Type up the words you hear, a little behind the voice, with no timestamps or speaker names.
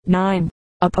9.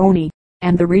 A pony,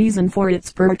 and the reason for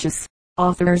its purchase.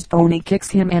 Author's pony kicks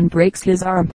him and breaks his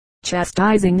arm,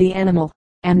 chastising the animal,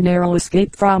 and narrow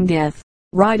escape from death.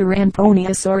 Rider and pony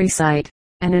a sorry sight,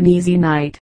 and an easy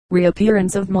night.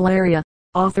 Reappearance of malaria.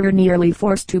 Author nearly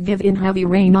forced to give in heavy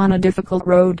rain on a difficult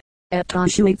road. At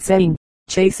Tashilitseng,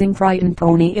 chasing frightened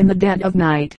pony in the dead of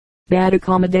night. Bad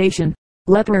accommodation.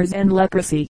 Lepers and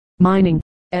leprosy. Mining.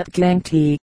 At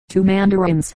Gangti, 2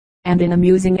 mandarins, and an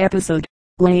amusing episode.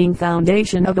 Laying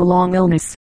foundation of a long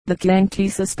illness. The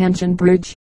Gangti suspension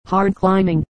bridge. Hard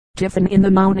climbing. Tiffin in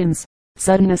the mountains.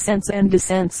 Sudden ascents and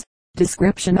descents.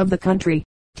 Description of the country.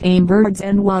 Tame birds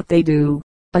and what they do.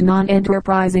 A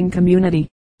non-enterprising community.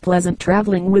 Pleasant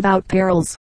traveling without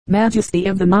perils. Majesty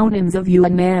of the mountains of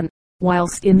Yunnan.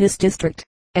 Whilst in this district,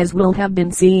 as will have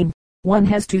been seen, one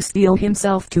has to steel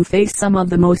himself to face some of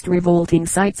the most revolting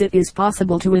sights it is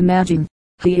possible to imagine.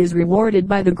 He is rewarded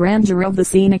by the grandeur of the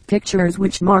scenic pictures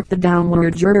which mark the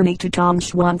downward journey to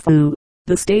Tongxuanfu.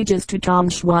 The stages to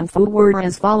Tongxuanfu were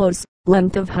as follows: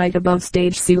 length of height above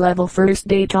stage sea level, first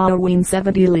day Tawin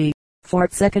 70 li.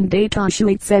 Fort second day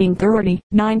Tashilitseng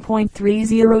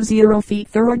 39.300 feet,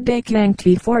 third day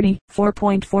Gangti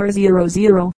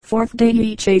 4.400, fourth day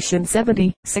Yichashan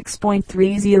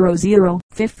 6.300,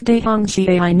 fifth day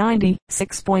Hongxiai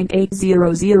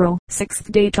 6.800,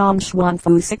 sixth day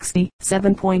Tongxuanfu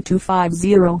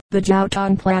 7.250. The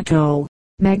Jiaotong Plateau,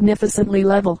 magnificently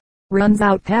level, runs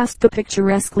out past the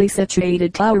picturesquely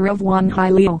situated tower of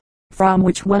Wanhailiu, from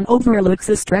which one overlooks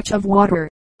a stretch of water.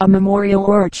 A memorial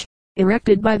arch,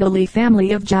 erected by the Li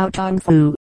family of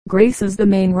Jiaotongfu, graces the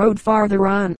main road farther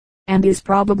on, and is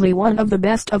probably one of the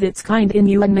best of its kind in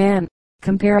Yunnan,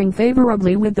 comparing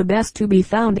favorably with the best to be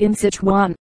found in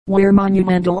Sichuan, where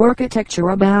monumental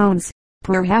architecture abounds.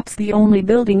 Perhaps the only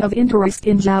building of interest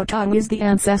in Jiaotong is the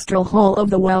ancestral hall of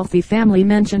the wealthy family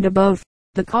mentioned above,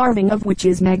 the carving of which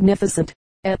is magnificent.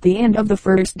 At the end of the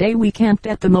first day we camped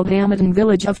at the Mohammedan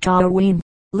village of Tawin,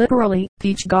 literally,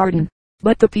 peach garden.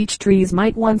 But the peach trees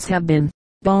might once have been,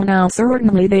 though now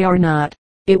certainly they are not.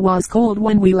 It was cold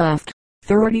when we left,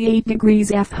 38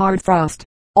 degrees F hard frost.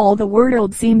 All the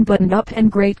world seemed buttoned up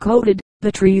and great coated.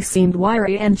 The trees seemed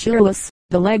wiry and cheerless,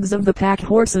 the legs of the pack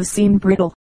horses seemed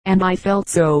brittle, and I felt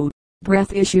so.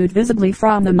 Breath issued visibly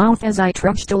from the mouth as I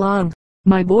trudged along.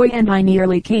 My boy and I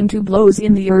nearly came to blows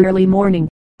in the early morning.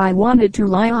 I wanted to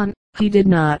lie on, he did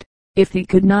not. If he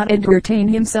could not entertain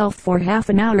himself for half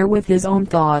an hour with his own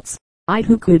thoughts, I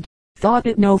who could, thought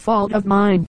it no fault of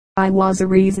mine. I was a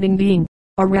reasoning being,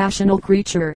 a rational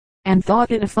creature, and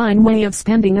thought it a fine way of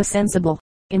spending a sensible,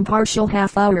 impartial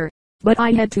half hour. But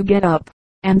I had to get up,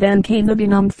 and then came the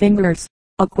benumbed fingers,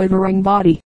 a quivering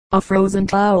body, a frozen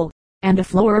towel, and a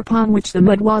floor upon which the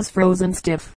mud was frozen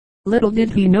stiff. Little did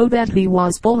he know that he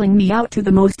was pulling me out to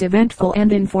the most eventful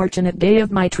and unfortunate day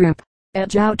of my trip.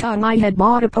 At Jiaotong I had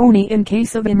bought a pony in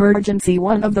case of emergency,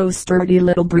 one of those sturdy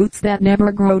little brutes that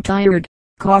never grow tired,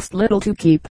 cost little to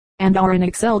keep, and are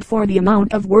excelled for the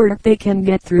amount of work they can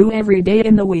get through every day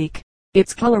in the week.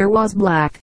 Its color was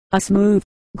black, a smooth,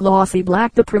 glossy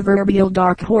black, the proverbial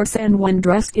dark horse, and when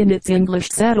dressed in its English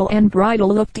saddle and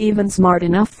bridle looked even smart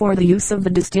enough for the use of the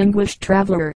distinguished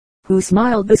traveler, who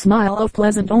smiled the smile of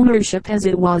pleasant ownership as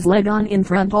it was led on in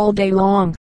front all day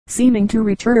long, seeming to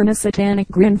return a satanic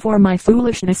grin for my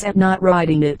foolishness at not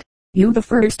riding it. The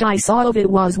first I saw of it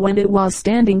was when it was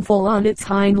standing full on its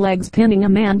hind legs, pinning a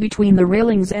man between the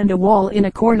railings and a wall in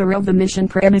a corner of the mission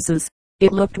premises.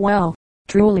 It looked well,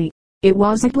 truly. It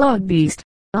was a blood beast.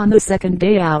 On the second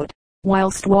day out,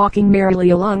 whilst walking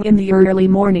merrily along in the early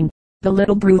morning, the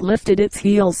little brute lifted its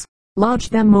heels,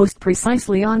 lodged them most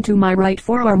precisely onto my right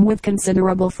forearm with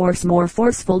considerable force, more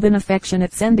forceful than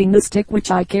affectionate, sending the stick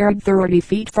which I carried 30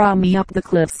 feet from me up the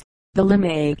cliffs. The limb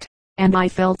ached, and I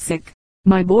felt sick.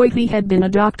 My boy, he had been a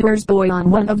doctor's boy on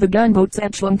one of the gunboats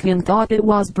at Chungking, thought it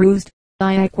was bruised.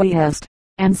 I acquiesced,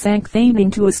 and sank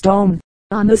fainting to a stone.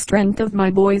 On the strength of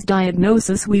my boy's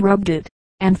diagnosis we rubbed it,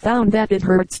 and found that it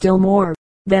hurt still more.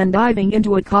 Then diving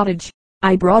into a cottage,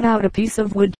 I brought out a piece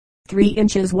of wood, 3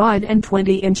 inches wide and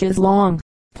 20 inches long,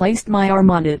 placed my arm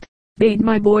on it, bade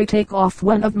my boy take off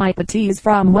one of my puttees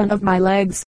from one of my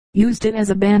legs, used it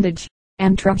as a bandage,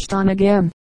 and trudged on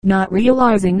again, not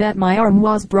realizing that my arm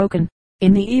was broken.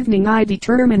 In the evening I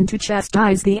determined to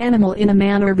chastise the animal in a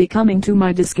manner becoming to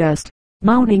my disgust.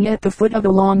 Mounting at the foot of a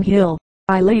long hill,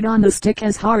 I laid on the stick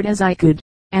as hard as I could,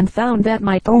 and found that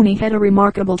my pony had a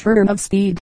remarkable turn of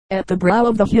speed. At the brow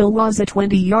of the hill was a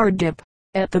 20-yard dip,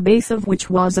 at the base of which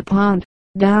was a pond.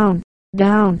 Down,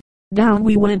 down, down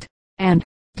we went, and,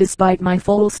 despite my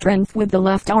full strength with the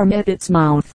left arm at its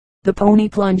mouth, the pony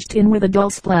plunged in with a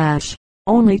dull splash.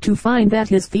 only to find that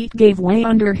his feet gave way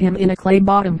under him in a clay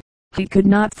bottom. He could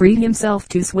not free himself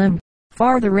to swim.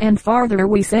 Farther and farther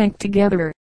we sank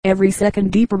together, every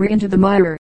second deeper into the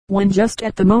mire, when just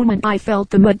at the moment I felt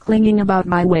the mud clinging about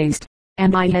my waist,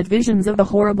 and I had visions of a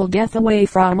horrible death away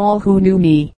from all who knew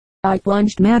me. I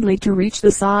plunged madly to reach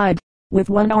the side, with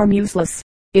one arm useless.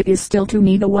 It is still to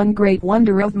me the one great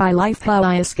wonder of my life how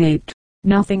I escaped.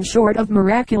 Nothing short of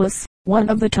miraculous, one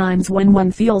of the times when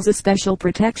one feels a special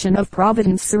protection of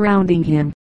Providence surrounding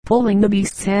him. Pulling the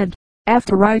beast's head,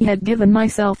 after I had given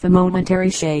myself a momentary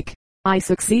shake, I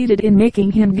succeeded in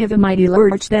making him give a mighty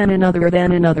lurch, then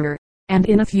another, and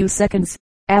in a few seconds,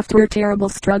 after a terrible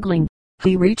struggling,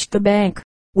 he reached the bank.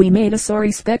 We made a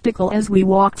sorry spectacle as we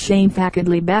walked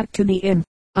shamefacedly back to the inn,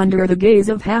 under the gaze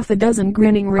of half a dozen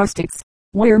grinning rustics,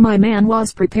 where my man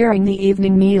was preparing the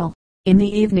evening meal. In the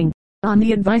evening, on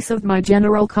the advice of my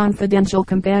general confidential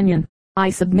companion, I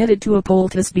submitted to a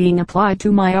poultice being applied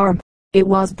to my arm. It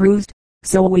was bruised,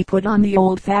 so we put on the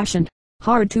old-fashioned,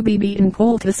 hard-to-be-beaten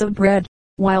poultice of bread.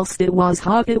 Whilst it was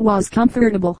hot it was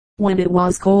comfortable. When it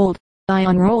was cold, I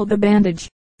unrolled the bandage,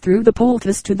 threw the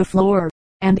poultice to the floor,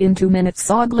 and in 2 minutes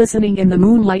saw glistening in the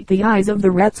moonlight the eyes of the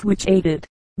rats which ate it.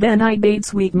 Then I bade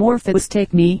sweet Morpheus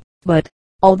take me, but,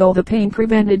 although the pain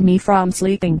prevented me from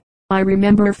sleeping, I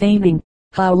remember fainting.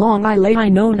 How long I lay I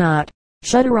know not,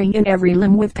 shuddering in every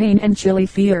limb with pain and chilly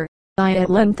fear. I at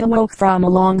length awoke from a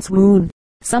long swoon.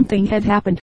 Something had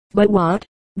happened, but what?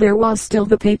 There was still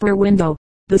the paper window,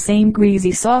 the same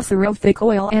greasy saucer of thick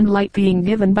oil and light being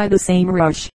given by the same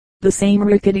rush, the same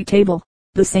rickety table,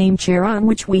 the same chair on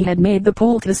which we had made the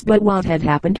poultice. But what had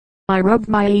happened? I rubbed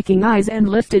my aching eyes and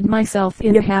lifted myself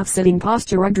in a half-sitting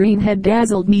posture. A dream had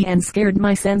dazzled me and scared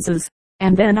my senses,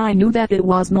 and then I knew that it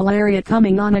was malaria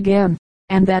coming on again,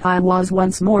 and that I was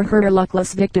once more her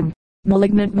luckless victim.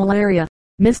 Malignant malaria,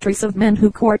 mistress of men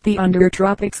who court the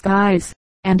under-tropic skies,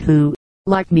 and who,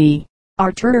 like me,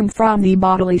 are turned from thee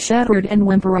bodily shattered and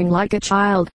whimpering like a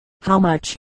child. How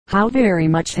much, how very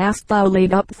much hast thou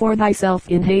laid up for thyself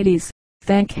in Hades?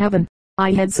 Thank heaven,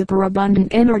 I had superabundant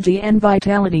energy and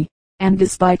vitality, and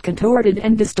despite contorted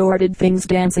and distorted things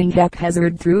dancing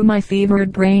haphazard through my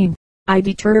fevered brain, I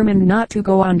determined not to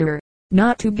go under,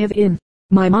 not to give in.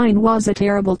 My mind was a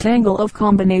terrible tangle of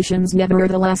combinations,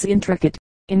 nevertheless intricate,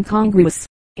 incongruous,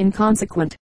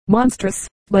 inconsequent, monstrous,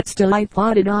 but still I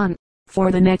plodded on. For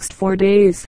the next 4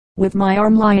 days, with my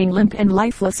arm lying limp and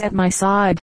lifeless at my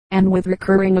side, and with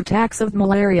recurring attacks of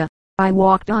malaria, I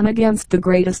walked on against the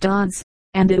greatest odds,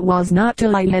 and it was not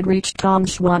till I had reached Tong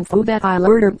Xuan Fu that I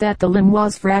learned that the limb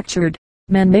was fractured.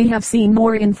 Men may have seen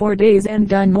more in 4 days and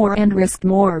done more and risked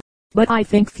more, but I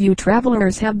think few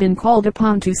travelers have been called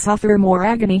upon to suffer more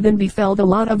agony than befell the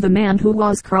lot of the man who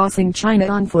was crossing China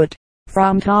on foot.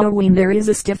 From Taoyuan there is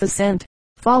a stiff ascent,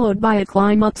 followed by a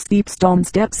climb up steep stone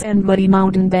steps and muddy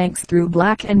mountain banks through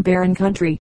black and barren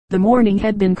country. The morning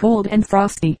had been cold and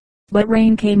frosty, but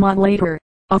rain came on later,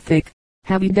 a thick,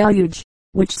 heavy deluge,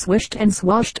 which swished and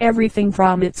swashed everything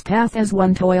from its path as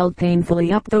one toiled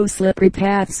painfully up those slippery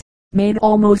paths, made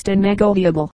almost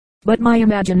unnegotiable. But my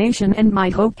imagination and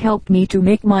my hope helped me to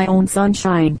make my own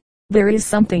sunshine. There is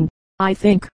something, I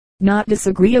think, not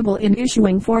disagreeable in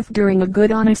issuing forth during a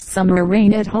good honest summer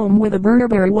rain at home with a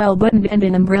Burberry well buttoned and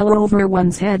an umbrella over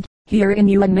one's head. Here in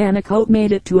Yunnan a coat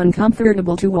made it too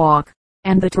uncomfortable to walk,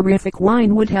 and the terrific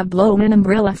wind would have blown an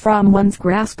umbrella from one's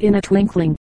grasp in a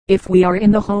twinkling. If we are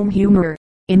in the home humor,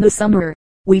 in the summer,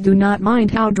 we do not mind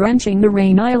how drenching the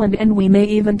rain island, and we may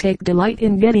even take delight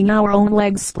in getting our own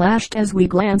legs splashed as we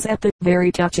glance at the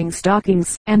very touching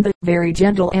stockings and the very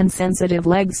gentle and sensitive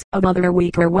legs of other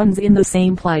weaker ones in the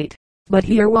same plight. But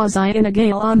here was I in a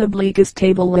gale on the bleakest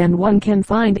tableland one can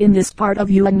find in this part of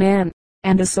Yunnan,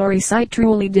 and a sorry sight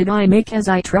truly did I make as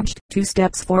I trudged 2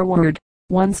 steps forward,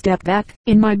 1 step back,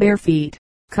 in my bare feet,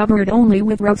 covered only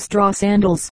with rough straw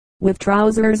sandals, with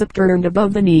trousers upturned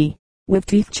above the knee, with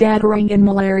teeth chattering in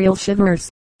malarial shivers,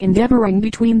 endeavoring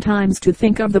between times to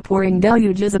think of the pouring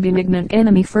deluge as a benignant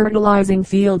enemy fertilizing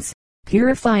fields,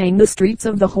 purifying the streets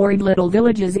of the horrid little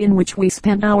villages in which we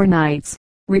spent our nights,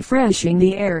 refreshing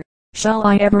the air. Shall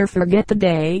I ever forget the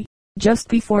day, just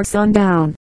before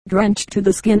sundown, drenched to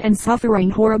the skin and suffering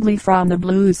horribly from the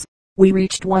blues, we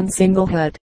reached one single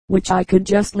hut, which I could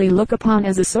justly look upon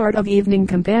as a sort of evening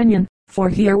companion, for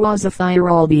here was a fire,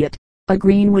 albeit a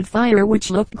greenwood fire,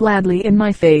 which looked gladly in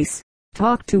my face,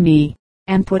 talked to me,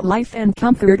 and put life and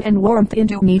comfort and warmth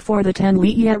into me for the 10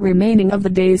 li yet remaining of the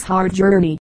day's hard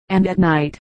journey. And at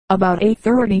night, about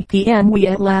 8:30 p.m. we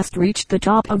at last reached the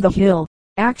top of the hill,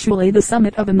 actually the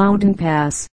summit of a mountain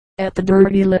pass, at the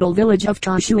dirty little village of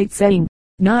Cha Shui Tseng.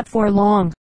 Not for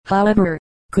long, however,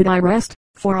 could I rest,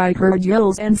 for I heard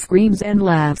yells and screams and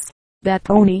laughs. That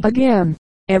pony again!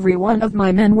 Every one of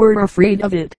my men were afraid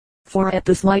of it, for at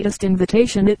the slightest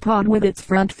invitation it pawed with its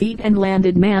front feet and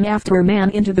landed man after man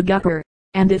into the gutter,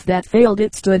 and if that failed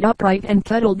it stood upright and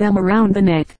cuddled them around the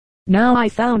neck. Now I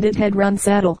found it had run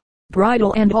saddle,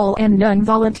 bridle and all, and none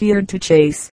volunteered to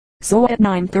chase. So at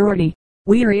 9:30,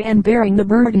 weary and bearing the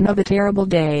burden of a terrible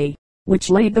day, which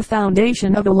laid the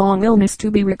foundation of a long illness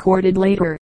to be recorded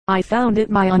later, I found it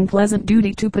my unpleasant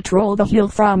duty to patrol the hill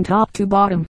from top to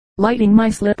bottom, lighting my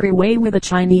slippery way with a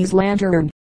Chinese lantern,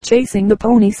 chasing the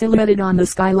pony silhouetted on the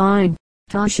skyline.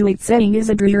 Tashuit is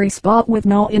a dreary spot with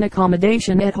no inn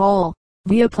accommodation at all,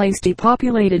 a place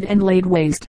depopulated and laid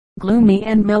waste, gloomy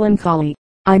and melancholy.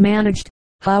 I managed,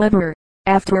 however,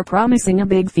 after promising a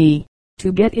big fee,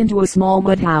 to get into a small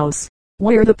mud house,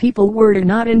 where the people were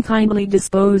not unkindly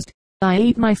disposed. I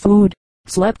ate my food,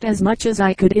 slept as much as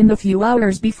I could in the few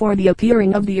hours before the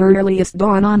appearing of the earliest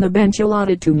dawn on the bench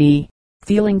allotted to me,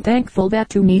 feeling thankful that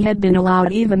to me had been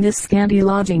allowed even this scanty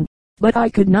lodging. But I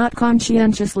could not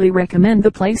conscientiously recommend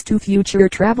the place to future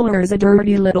travelers, a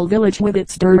dirty little village with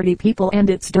its dirty people and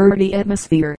its dirty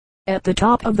atmosphere. At the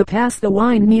top of the pass the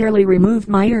wine nearly removed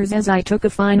my ears as I took a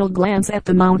final glance at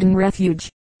the mountain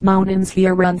refuge. Mountains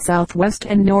here run southwest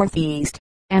and northeast,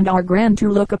 and are grand to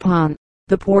look upon.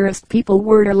 The poorest people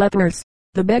were lepers.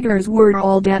 The beggars were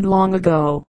all dead long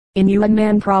ago. In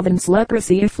Yunnan province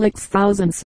leprosy afflicts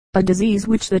thousands, a disease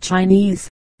which the Chinese,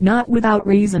 not without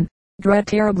reason, dread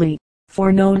terribly,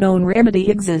 for no known remedy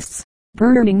exists.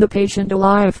 Burning the patient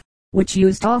alive, which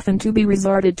used often to be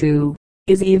resorted to,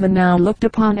 is even now looked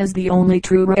upon as the only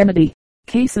true remedy.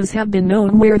 Cases have been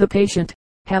known where the patient,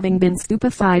 having been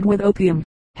stupefied with opium,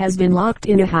 has been locked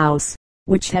in a house,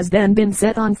 which has then been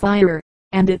set on fire,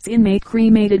 and its inmate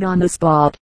cremated on the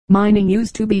spot. Mining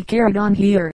used to be carried on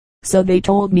here, so they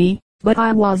told me, but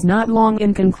I was not long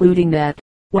in concluding that,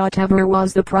 whatever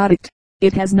was the product,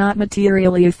 it has not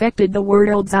materially affected the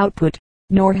world's output,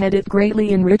 nor had it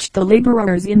greatly enriched the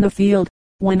laborers in the field.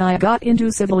 When I got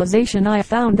into civilization I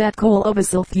found that coal of a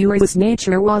sulphurous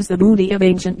nature was the booty of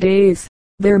ancient days.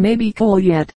 There may be coal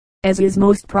yet, as is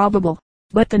most probable,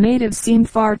 but the natives seem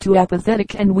far too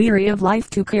apathetic and weary of life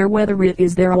to care whether it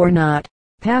is there or not.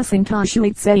 Passing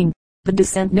Tashuit saying, the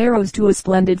descent narrows to a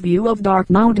splendid view of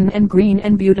dark mountain and green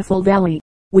and beautiful valley.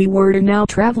 We were now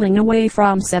traveling away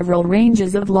from several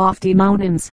ranges of lofty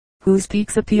mountains, whose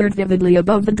peaks appeared vividly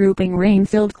above the drooping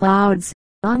rain-filled clouds,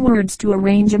 onwards to a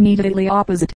range immediately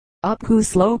opposite, up whose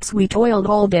slopes we toiled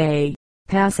all day,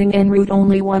 passing en route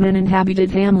only one uninhabited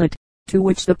hamlet, to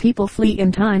which the people flee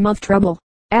in time of trouble,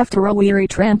 after a weary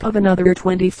tramp of another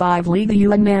 25 league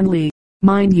Yunnan Li.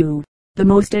 Mind you, the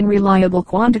most unreliable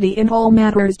quantity in all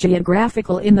matters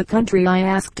geographical in the country, I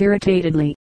asked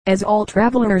irritatedly, as all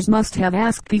travelers must have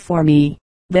asked before me.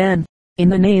 Then, in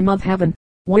the name of heaven,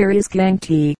 where is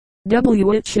Kangti?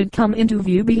 It should come into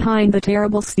view behind the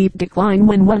terrible steep decline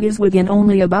when one is within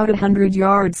only about 100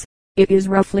 yards. It is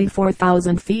roughly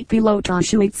 4,000 feet below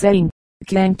Tashuit saying.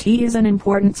 Kangti is an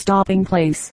important stopping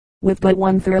place, with but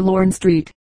one forlorn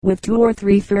street, with 2 or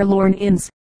 3 forlorn inns,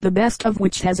 the best of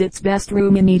which has its best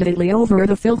room immediately over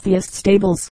the filthiest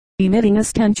stables, emitting a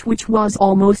stench which was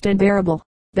almost unbearable,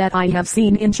 that I have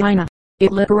seen in China.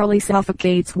 It literally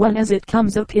suffocates one as it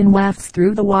comes up in wafts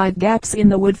through the wide gaps in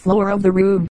the wood floor of the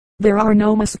room. There are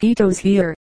no mosquitoes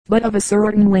here, but of a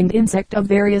certain winged insect of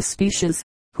various species,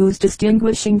 whose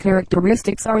distinguishing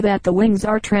characteristics are that the wings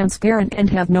are transparent and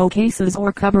have no cases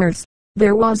or covers.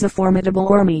 There was a formidable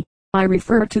army. I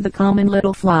refer to the common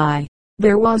little fly.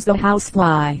 There was the house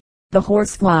fly, the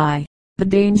horse fly, the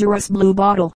dangerous blue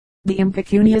bottle, the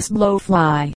impecunious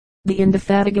blowfly, the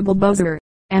indefatigable buzzer,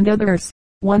 and others.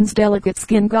 One's delicate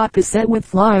skin got beset with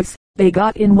flies. They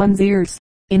got in one's ears,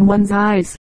 in one's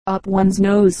eyes, up one's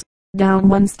nose, down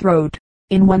one's throat,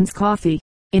 in one's coffee,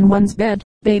 in one's bed.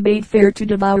 They bade fair to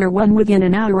devour one within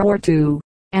an hour or two,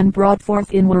 and brought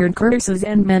forth inward curses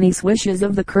and many swishes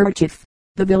of the kerchief.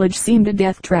 The village seemed a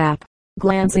death trap.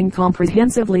 Glancing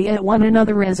comprehensively at one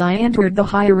another as I entered the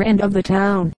higher end of the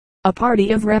town, a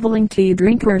party of reveling tea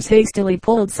drinkers hastily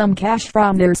pulled some cash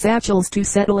from their satchels to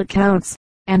settle accounts,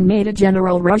 and made a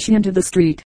general rush into the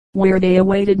street, where they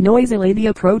awaited noisily the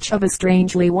approach of a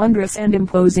strangely wondrous and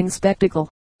imposing spectacle,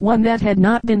 one that had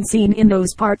not been seen in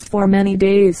those parts for many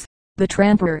days. The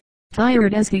tramper,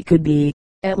 tired as he could be,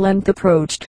 at length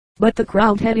approached, but the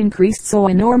crowd had increased so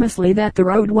enormously that the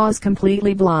road was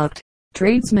completely blocked.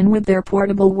 Tradesmen with their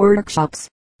portable workshops,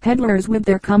 peddlers with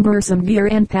their cumbersome gear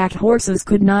and packed horses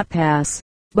could not pass,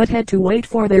 but had to wait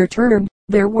for their turn.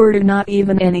 There were not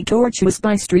even any torches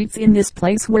by streets in this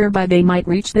place whereby they might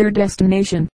reach their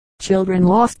destination. Children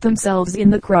lost themselves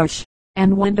in the crush,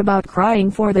 and went about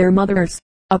crying for their mothers.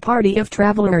 A party of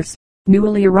travelers,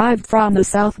 newly arrived from the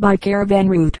south by caravan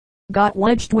route, got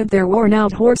wedged with their worn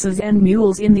out horses and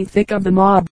mules in the thick of the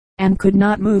mob, and could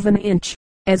not move an inch.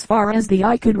 As far as the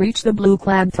eye could reach, the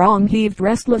blue-clad throng heaved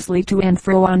restlessly to and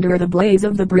fro under the blaze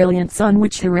of the brilliant sun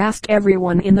which harassed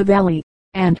everyone in the valley,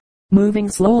 and, moving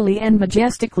slowly and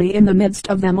majestically in the midst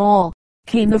of them all,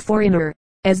 came the foreigner.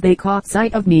 As they caught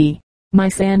sight of me, my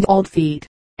sandaled feet,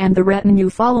 and the retinue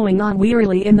following on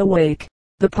wearily in the wake,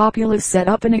 the populace set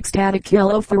up an ecstatic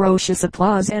yell of ferocious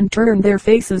applause and turned their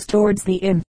faces towards the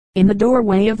inn, in the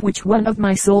doorway of which one of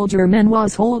my soldier men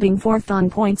was holding forth on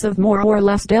points of more or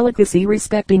less delicacy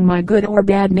respecting my good or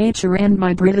bad nature and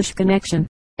my British connection.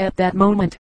 At that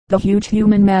moment, the huge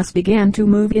human mass began to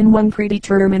move in one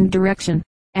predetermined direction,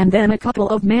 and then a couple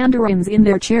of mandarins in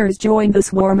their chairs joined the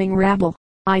swarming rabble.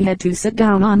 I had to sit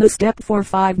down on the step for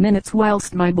 5 minutes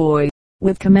whilst my boy,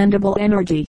 with commendable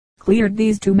energy, cleared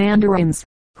these two mandarins,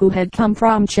 who had come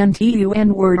from Chantilly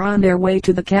and were on their way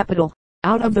to the capital,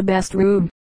 out of the best room,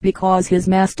 because his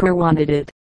master wanted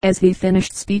it. As he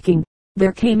finished speaking,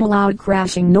 there came a loud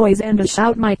crashing noise and a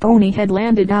shout. My pony had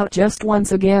landed out just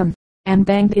once again, and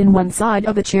banged in one side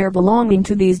of a chair belonging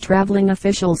to these traveling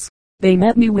officials. They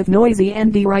met me with noisy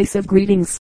and derisive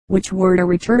greetings, which were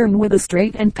returned with a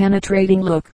straight and penetrating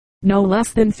look. No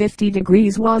less than 50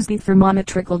 degrees was the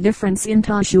thermometrical difference in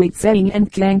Tashuitsang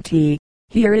and Kangti.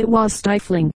 Here it was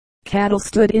stifling. Cattle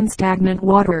stood in stagnant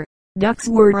water. Ducks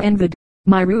were envied.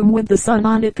 My room with the sun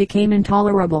on it became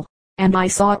intolerable, and I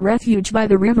sought refuge by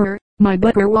the river. My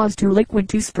butter was too liquid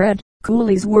to spread.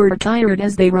 Coolies were tired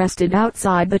as they rested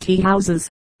outside the tea houses,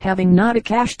 having not a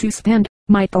cash to spend.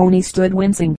 My pony stood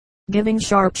wincing, giving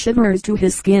sharp shivers to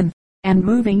his skin, and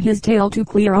moving his tail to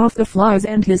clear off the flies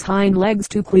and his hind legs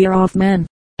to clear off men.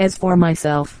 As for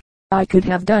myself, I could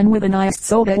have done with an iced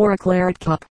soda or a claret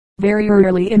cup. Very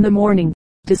early in the morning,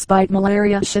 despite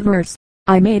malaria shivers,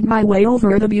 I made my way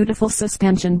over the beautiful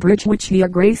suspension bridge which here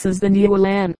graces the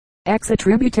Niulan, a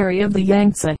tributary of the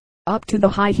Yangtze, up to the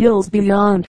high hills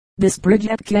beyond. This bridge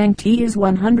at Kangti is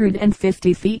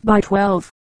 150 feet by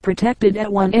 12, protected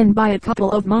at one end by a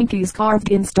couple of monkeys carved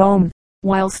in stone,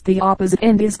 whilst the opposite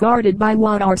end is guarded by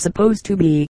what are supposed to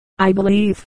be, I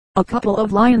believe, a couple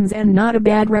of lions, and not a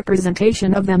bad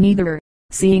representation of them either,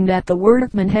 seeing that the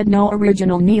workmen had no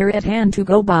original near at hand to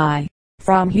go by.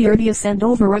 From here the ascent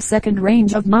over a second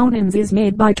range of mountains is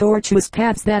made by tortuous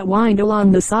paths that wind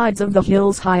along the sides of the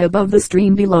hills high above the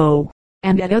stream below,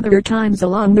 and at other times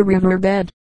along the river bed.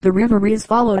 The river is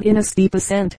followed in a steep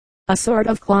ascent, a sort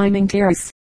of climbing terrace,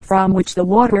 from which the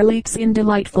water leaks in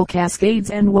delightful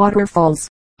cascades and waterfalls.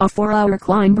 A 4-hour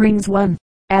climb brings one,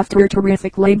 after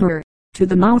terrific labor, to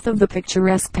the mouth of the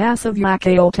picturesque pass of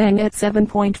Yakaotang at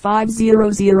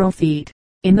 7.500 feet.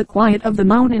 In the quiet of the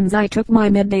mountains I took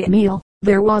my midday meal.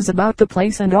 There was about the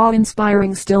place an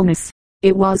awe-inspiring stillness.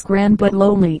 It was grand but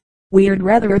lonely, weird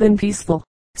rather than peaceful,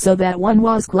 so that one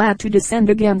was glad to descend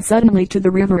again suddenly to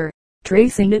the river,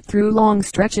 tracing it through long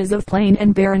stretches of plain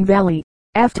and barren valley,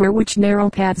 after which narrow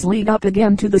paths lead up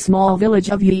again to the small village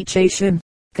of Yichashan,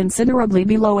 considerably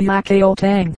below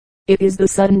Yakaotang. It is the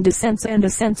sudden descents and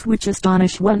ascents which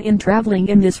astonish one in traveling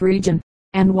in this region,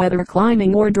 and whether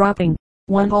climbing or dropping,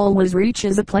 one always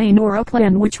reaches a plain or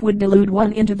upland which would delude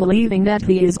one into believing that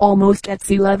he is almost at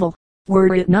sea level,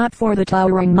 were it not for the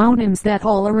towering mountains that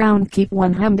all around keep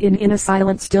one hemmed in a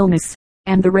silent stillness,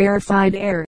 and the rarefied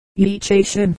air.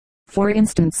 Yichashan, for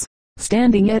instance,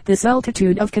 standing at this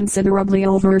altitude of considerably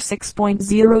over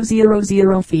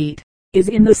 6.000 feet, is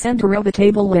in the center of a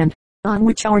tableland, on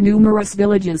which are numerous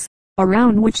villages,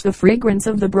 around which the fragrance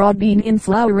of the broad bean in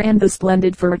flower and the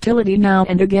splendid fertility now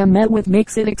and again met with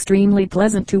makes it extremely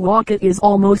pleasant to walk. It is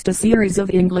almost a series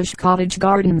of English cottage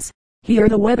gardens. Here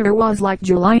the weather was like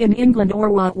July in England, or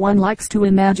what one likes to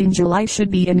imagine July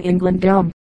should be in England: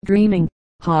 dumb, dreaming,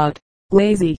 hot,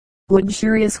 lazy,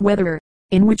 luxurious weather,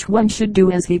 in which one should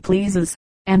do as he pleases,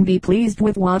 and be pleased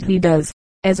with what he does.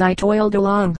 As I toiled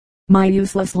along, my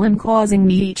useless limb causing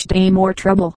me each day more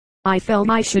trouble, I felt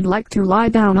I should like to lie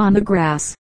down on the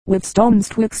grass, with stones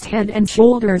twixt head and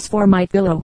shoulders for my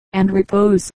pillow, and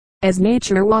repose, as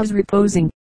nature was reposing,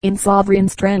 in sovereign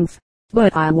strength.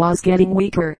 But I was getting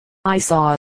weaker. I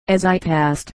saw, as I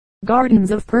passed, gardens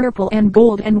of purple and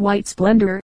gold and white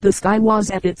splendor. The sky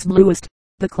was at its bluest.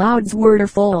 The clouds were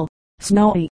full,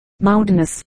 snowy,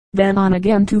 mountainous. Then on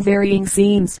again to varying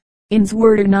scenes. Inns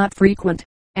were not frequent,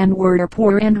 and were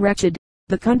poor and wretched.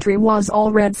 The country was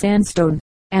all red sandstone,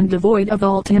 and devoid of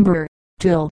all timber,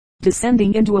 till,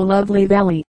 descending into a lovely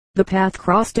valley, the path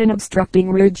crossed an obstructing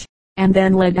ridge, and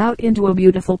then led out into a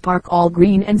beautiful park all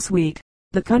green and sweet.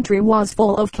 The country was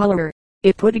full of color.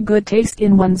 It put a good taste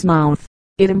in one's mouth.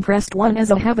 It impressed one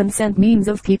as a heaven-sent means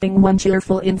of keeping one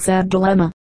cheerful in sad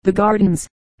dilemma. The gardens,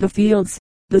 the fields,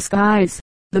 the skies,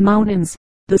 the mountains,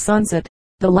 the sunset,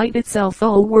 the light itself,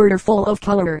 all were full of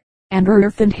color, and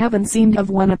earth and heaven seemed of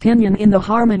one opinion in the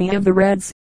harmony of the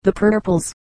reds, the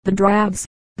purples, the drabs,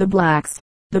 the blacks,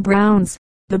 the browns,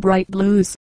 the bright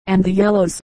blues, and the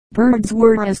yellows. Birds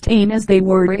were as tame as they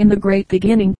were in the great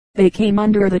beginning. They came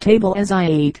under the table as I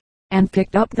ate, and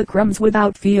picked up the crumbs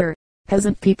without fear.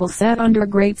 Peasant people sat under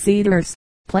great cedars,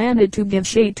 planted to give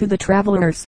shade to the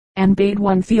travelers, and bade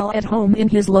one feel at home in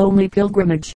his lonely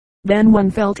pilgrimage. Then one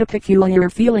felt a peculiar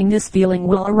feeling. This feeling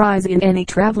will arise in any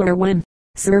traveler when,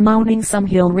 surmounting some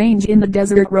hill range in the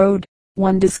desert road,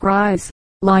 one descries,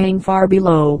 lying far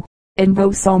below,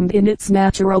 embosomed in its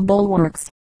natural bulwarks,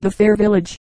 the fair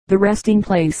village, the resting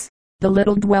place, the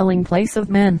little dwelling place of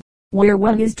men, where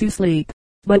one is to sleep.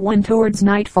 But when towards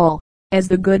nightfall, as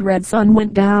the good red sun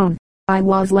went down, I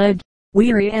was led,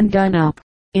 weary and done up,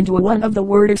 into one of the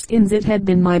worst inns it had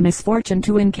been my misfortune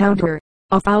to encounter.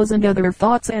 1,000 other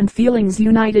thoughts and feelings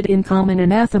united in common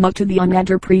anathema to the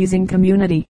unenterprising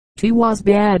community. Tea was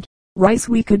bad, rice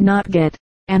we could not get,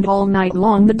 and all night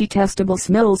long the detestable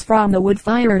smells from the wood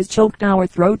fires choked our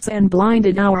throats and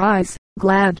blinded our eyes.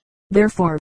 Glad,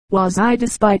 therefore, was I,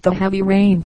 despite the heavy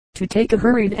rain, to take a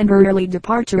hurried and early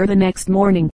departure the next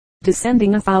morning,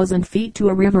 descending 1,000 feet to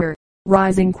a river,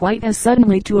 rising quite as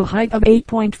suddenly to a height of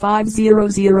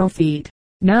 8.500 feet.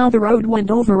 Now the road went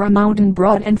over a mountain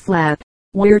broad and flat,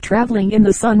 where traveling in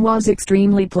the sun was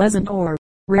extremely pleasant, or,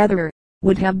 rather,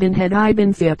 would have been had I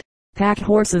been fit. Pack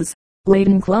horses,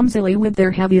 laden clumsily with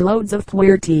their heavy loads of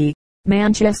Puerto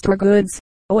Manchester goods,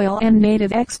 oil and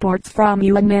native exports from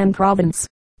Yunnan province,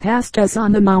 passed us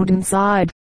on the mountain side,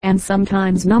 and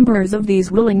sometimes numbers of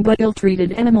these willing but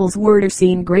ill-treated animals were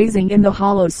seen grazing in the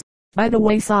hollows, by the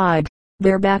wayside,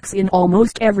 their backs in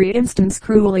almost every instance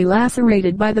cruelly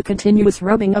lacerated by the continuous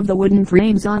rubbing of the wooden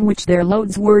frames on which their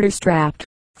loads were strapped.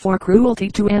 For cruelty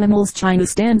to animals China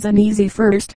stands uneasy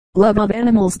first. Love of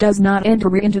animals does not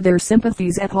enter into their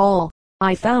sympathies at all.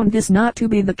 I found this not to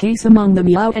be the case among the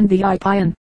Miao and the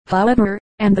Ipayan, however,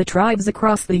 and the tribes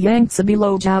across the Yangtze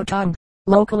below Jiaotong,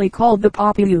 locally called the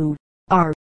Papiu,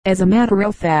 are, as a matter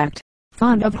of fact,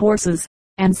 fond of horses,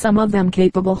 and some of them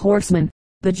capable horsemen.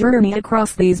 The journey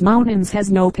across these mountains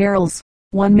has no perils.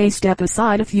 One may step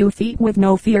aside a few feet with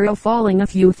no fear of falling a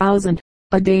few thousand,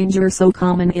 a danger so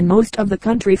common in most of the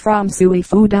country from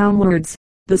Suifu downwards.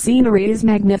 The scenery is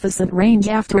magnificent, range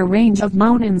after range of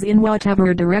mountains in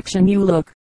whatever direction you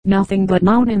look. Nothing but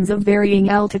mountains of varying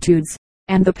altitudes,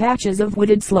 and the patches of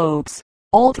wooded slopes,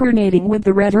 alternating with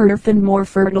the red earth and more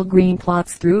fertile green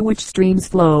plots through which streams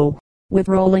flow, with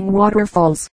rolling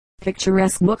waterfalls,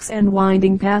 picturesque nooks and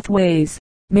winding pathways,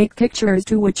 make pictures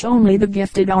to which only the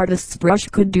gifted artist's brush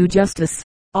could do justice.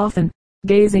 Often,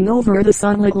 gazing over the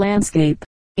sunlit landscape,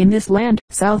 in this land,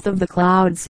 south of the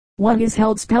clouds, one is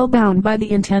held spellbound by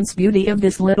the intense beauty of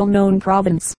this little known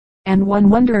province, and one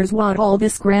wonders what all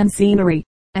this grand scenery,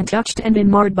 untouched and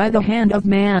unmarred by the hand of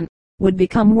man, would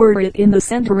become were it in the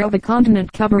center of a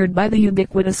continent covered by the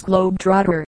ubiquitous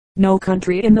globe-trotter. No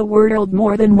country in the world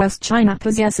more than West China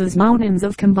possesses mountains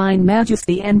of combined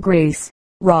majesty and grace.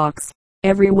 Rocks,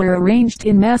 everywhere arranged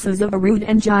in masses of a rude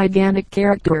and gigantic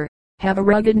character, have a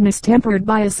ruggedness tempered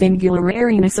by a singular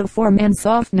airiness of form and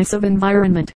softness of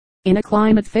environment. In a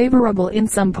climate favorable in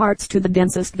some parts to the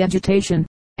densest vegetation,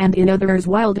 and in others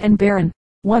wild and barren,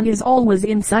 one is always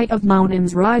in sight of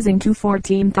mountains rising to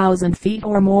 14,000 feet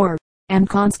or more, and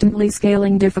constantly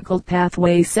scaling difficult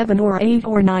pathways 7 or 8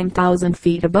 or 9,000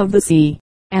 feet above the sea.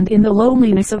 And in the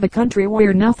loneliness of a country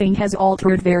where nothing has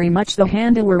altered very much the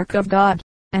handiwork of God,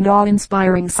 and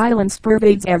awe-inspiring silence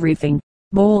pervades everything.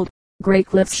 Bold, great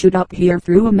cliffs shoot up here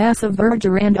through a mass of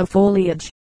verdure and of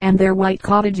foliage, and their white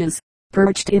cottages,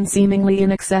 perched in seemingly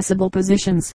inaccessible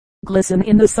positions, glisten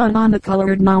in the sun on the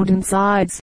colored mountain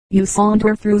sides. You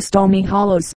saunter through stony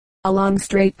hollows, along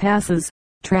straight passes,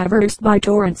 traversed by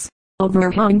torrents,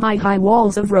 overhung by high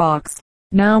walls of rocks,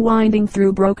 now winding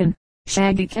through broken,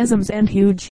 shaggy chasms and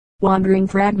huge, wandering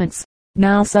fragments,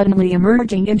 now suddenly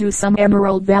emerging into some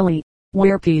emerald valley,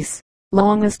 where peace,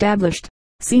 long established,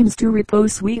 seems to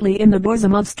repose sweetly in the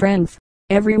bosom of strength.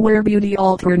 Everywhere beauty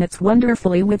alternates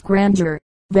wonderfully with grandeur.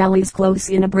 Valleys close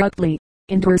in abruptly,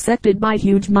 intersected by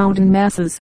huge mountain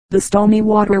masses, the stony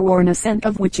water-worn ascent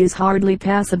of which is hardly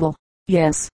passable.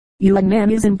 Yes,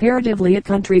 Yunnan is imperatively a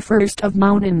country first of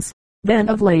mountains, then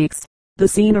of lakes. The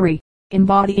scenery,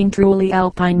 embodying truly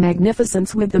alpine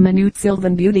magnificence with the minute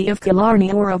sylvan beauty of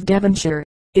Killarney or of Devonshire,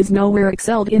 is nowhere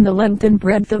excelled in the length and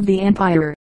breadth of the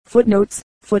empire. Footnotes.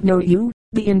 Footnote U.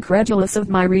 The incredulous of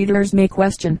my readers may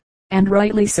question, and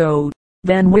rightly so,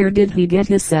 then where did he get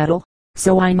his saddle?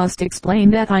 So I must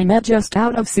explain that I met just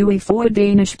out of Suifo a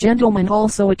Danish gentleman,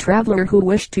 also a traveler, who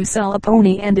wished to sell a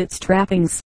pony and its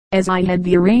trappings. As I had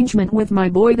the arrangement with my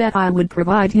boy that I would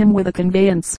provide him with a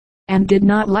conveyance, and did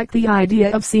not like the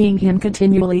idea of seeing him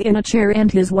continually in a chair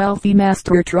and his wealthy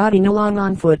master trotting along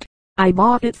on foot, I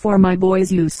bought it for my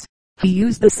boy's use. He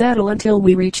used the saddle until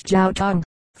we reached Jiaotong.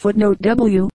 Footnote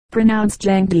W. Pronounced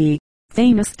Jiangdi.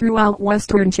 Famous throughout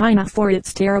western China for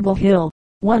its terrible hill,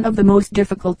 one of the most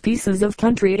difficult pieces of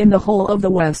country in the whole of the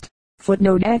West.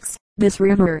 Footnote X. This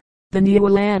river, the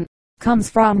Niulan, comes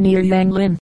from near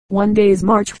Yanglin, 1 day's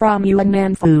march from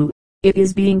Yunnan-Fu. It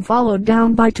is being followed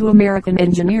down by 2 American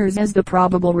engineers as the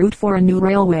probable route for a new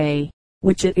railway,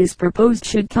 which it is proposed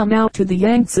should come out to the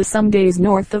Yangtze some days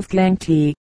north of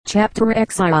Gangti. Chapter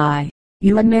XII.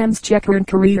 Yunnan's checkered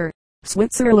career.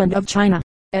 Switzerland of China.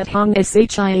 At Hong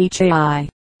Shihai.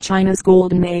 China's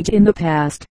golden age in the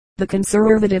past. The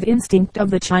conservative instinct of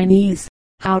the Chinese.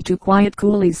 How to quiet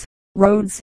coolies.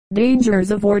 Roads. Dangers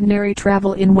of ordinary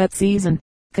travel in wet season.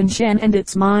 Kunshan and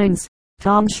its mines.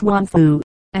 Tongshuanfu.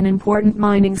 An important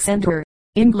mining center.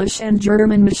 English and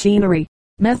German machinery.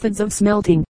 Methods of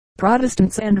smelting.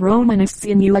 Protestants and Romanists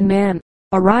in Yunnan.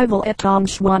 Arrival at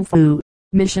Tongshuanfu.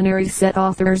 Missionaries set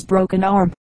author's broken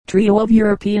arm. Trio of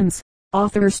Europeans.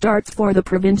 Author starts for the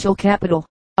provincial capital,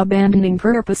 abandoning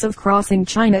purpose of crossing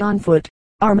China on foot.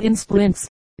 Arm in splints.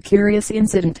 Curious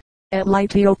incident at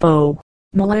Laitiopo.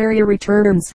 Malaria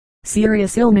returns.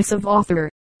 Serious illness of author.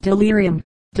 Delirium.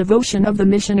 Devotion of the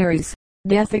missionaries.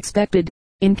 Death expected.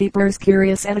 Innkeeper's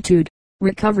curious attitude.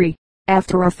 Recovery.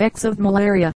 After effects of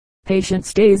malaria. Patient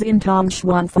stays in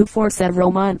Tongshuanfu for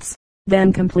several months,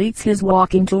 then completes his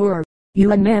walking tour.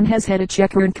 Yunnan has had a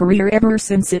checkered career ever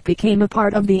since it became a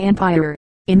part of the empire.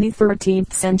 In the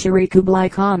 13th century, Kublai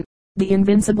Khan, the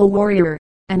invincible warrior,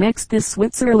 annexed this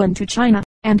Switzerland to China,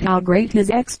 and how great his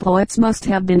exploits must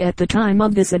have been at the time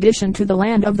of this addition to the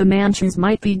land of the Manchus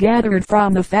might be gathered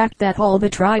from the fact that all the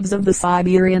tribes of the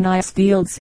Siberian ice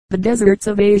fields, the deserts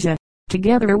of Asia,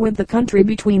 together with the country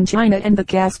between China and the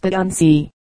Caspian Sea,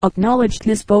 acknowledged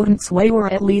his potent sway,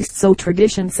 or at least so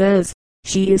tradition says.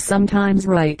 She is sometimes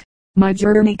right. My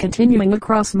journey continuing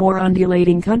across more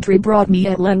undulating country brought me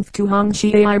at length to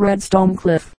Hongxiai Redstone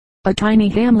Cliff, a tiny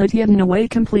hamlet hidden away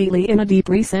completely in a deep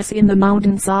recess in the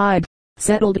mountainside,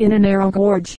 settled in a narrow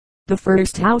gorge, the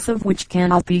first house of which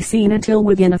cannot be seen until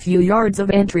within a few yards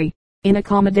of entry. In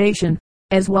accommodation,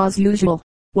 as was usual,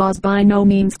 was by no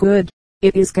means good.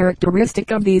 It is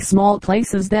characteristic of these small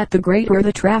places that the greater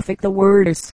the traffic the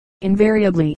worse,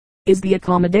 invariably, is the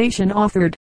accommodation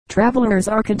offered. Travelers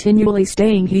are continually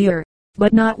staying here,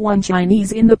 but not one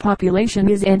Chinese in the population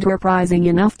is enterprising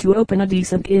enough to open a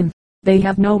decent inn. They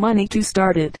have no money to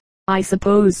start it, I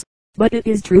suppose, but it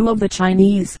is true of the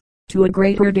Chinese, to a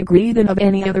greater degree than of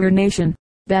any other nation,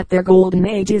 that their golden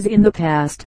age is in the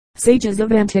past. Sages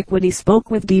of antiquity spoke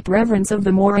with deep reverence of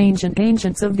the more ancient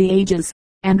ancients of the ages,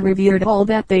 and revered all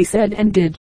that they said and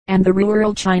did. And the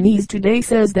rural Chinese today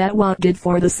says that what did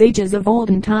for the sages of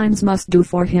olden times must do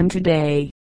for him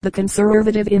today. The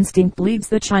conservative instinct leads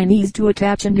the Chinese to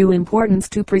attach undue importance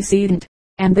to precedent,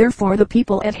 and therefore the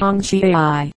people at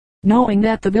Hongxiai, knowing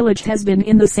that the village has been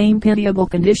in the same pitiable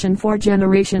condition for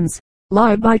generations,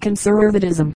 lie by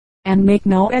conservatism, and make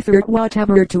no effort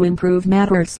whatever to improve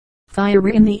matters. Fire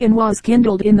in the inn was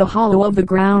kindled in the hollow of the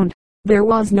ground. There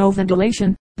was no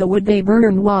ventilation. The wood they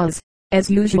burned was,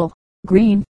 as usual,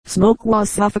 green. Smoke was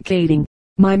suffocating.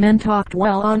 My men talked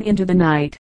well on into the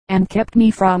night, and kept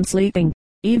me from sleeping,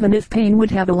 even if pain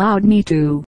would have allowed me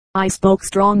to. I spoke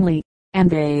strongly, and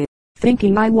they,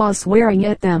 thinking I was swearing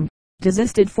at them,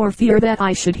 desisted for fear that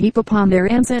I should heap upon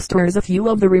their ancestors a few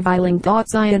of the reviling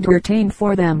thoughts I entertained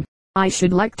for them. I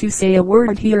should like to say a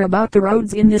word here about the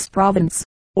roads in this province,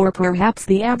 or perhaps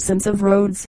the absence of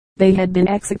roads. They had been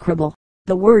execrable.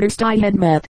 The worst I had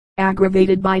met,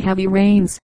 aggravated by heavy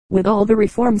rains. With all the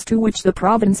reforms to which the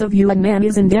province of Yunnan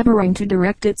is endeavoring to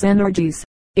direct its energies,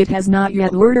 it has not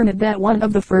yet learned that one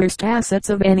of the first assets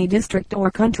of any district or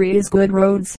country is good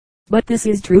roads. But this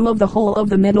is true of the whole of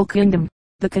the Middle Kingdom.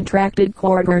 The contracted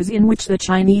quarters in which the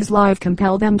Chinese live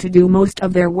compel them to do most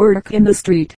of their work in the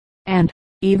street, and,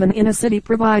 even in a city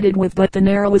provided with but the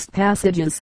narrowest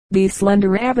passages, these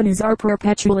slender avenues are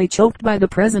perpetually choked by the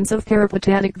presence of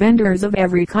peripatetic vendors of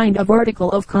every kind of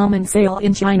article of common sale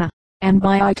in China, and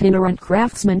by itinerant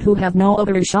craftsmen who have no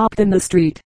other shop than the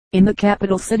street. In the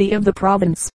capital city of the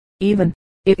province, even,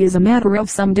 It is a matter of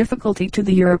some difficulty to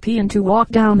the European to walk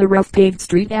down the rough paved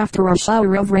street after a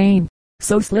shower of rain.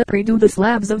 So slippery do the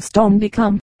slabs of stone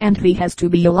become, and he has to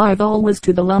be alive always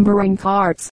to the lumbering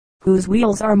carts, whose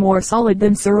wheels are more solid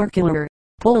than circular,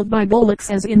 pulled by bullocks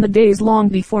as in the days long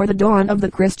before the dawn of the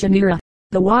Christian era.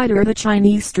 The wider the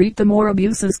Chinese street the more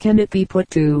abuses can it be put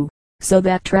to, so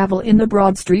that travel in the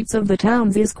broad streets of the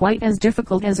towns is quite as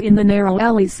difficult as in the narrow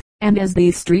alleys, and as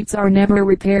these streets are never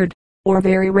repaired, or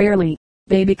very rarely,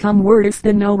 they become worse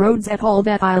than no roads at all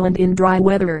that island in dry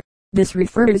weather. This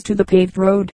refers to the paved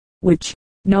road, which,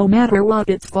 no matter what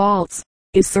its faults,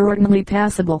 is certainly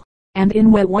passable, and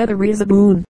in wet weather is a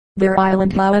boon. Their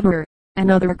island, however,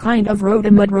 another kind of road,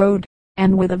 a mud road,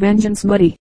 and with a vengeance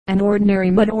muddy. An ordinary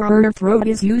mud or earth road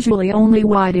is usually only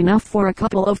wide enough for a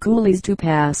couple of coolies to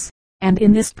pass, and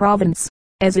in this province,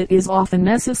 as it is often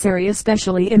necessary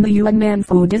especially in the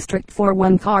Yunnan-Fu district for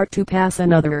one cart to pass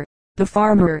another, the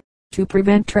farmer, to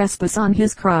prevent trespass on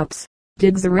his crops,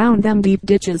 digs around them deep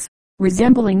ditches,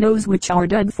 resembling those which are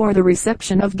dug for the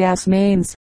reception of gas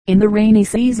mains. In the rainy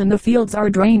season the fields are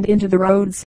drained into the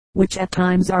roads, which at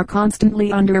times are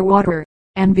constantly under water,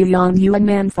 and beyond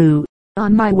Yunnan-Fu,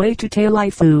 on my way to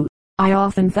Taifu, I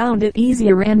often found it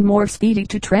easier and more speedy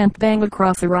to tramp bang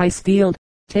across a rice field,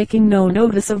 taking no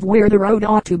notice of where the road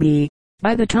ought to be.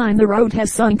 By the time the road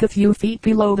has sunk a few feet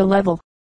below the level,